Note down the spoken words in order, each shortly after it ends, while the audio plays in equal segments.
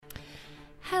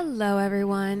Hello,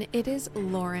 everyone. It is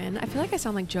Lauren. I feel like I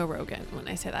sound like Joe Rogan when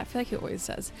I say that. I feel like he always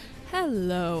says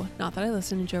hello. Not that I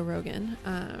listen to Joe Rogan.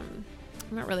 I'm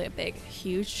not really a big,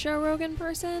 huge Joe Rogan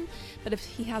person, but if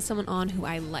he has someone on who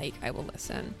I like, I will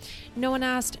listen. No one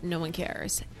asked, no one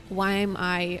cares. Why am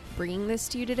I bringing this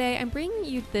to you today? I'm bringing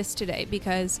you this today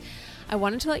because I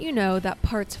wanted to let you know that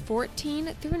parts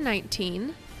 14 through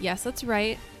 19, yes, that's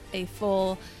right, a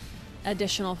full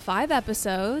additional 5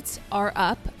 episodes are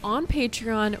up on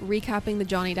Patreon recapping the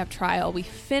Johnny Depp trial. We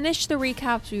finished the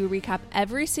recaps. We recap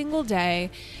every single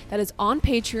day. That is on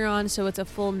Patreon, so it's a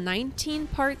full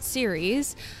 19-part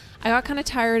series. I got kind of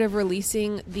tired of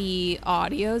releasing the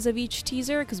audios of each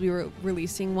teaser because we were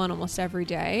releasing one almost every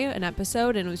day, an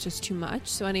episode, and it was just too much.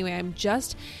 So anyway, I'm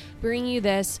just bringing you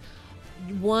this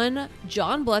one.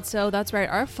 John Bledsoe, that's right,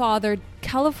 our father,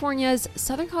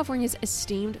 Southern California's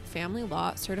esteemed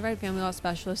certified family law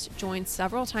specialist, joined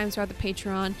several times throughout the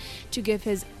Patreon to give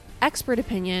his expert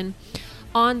opinion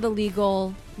on the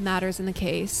legal matters in the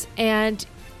case. And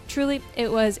truly,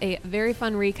 it was a very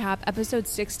fun recap. Episode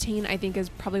 16, I think, is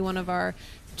probably one of our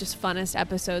just funnest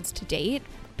episodes to date,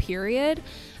 period.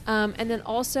 And then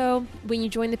also, when you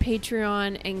join the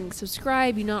Patreon and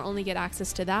subscribe, you not only get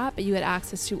access to that, but you get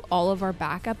access to all of our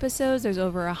back episodes. There's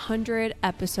over 100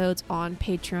 episodes on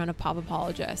Patreon of Pop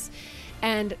Apologists.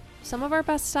 And some of our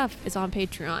best stuff is on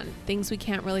Patreon, things we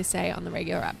can't really say on the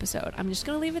regular episode. I'm just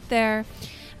going to leave it there.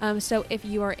 So if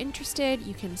you are interested,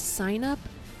 you can sign up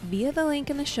via the link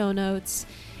in the show notes.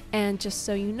 And just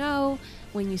so you know,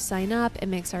 when you sign up, it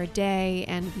makes our day,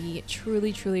 and we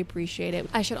truly, truly appreciate it.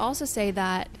 I should also say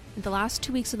that the last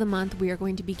 2 weeks of the month, we are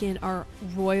going to begin our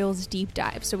Royals deep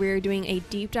dive. So we are doing a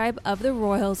deep dive of the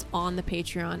Royals on the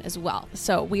Patreon as well.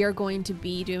 So we are going to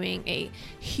be doing a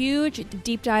huge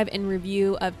deep dive and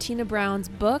review of Tina Brown's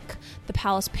book, The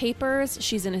Palace Papers.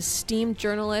 She's an esteemed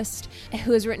journalist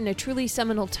who has written a truly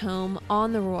seminal tome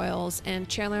on the Royals, and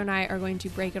Chandler and I are going to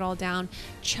break it all down,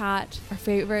 chat our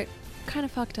favorite kind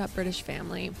of fucked up British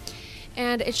family,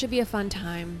 and it should be a fun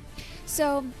time.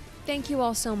 So thank you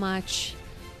all so much.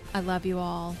 I love you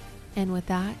all, and with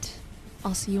that,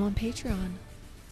 I'll see you on Patreon.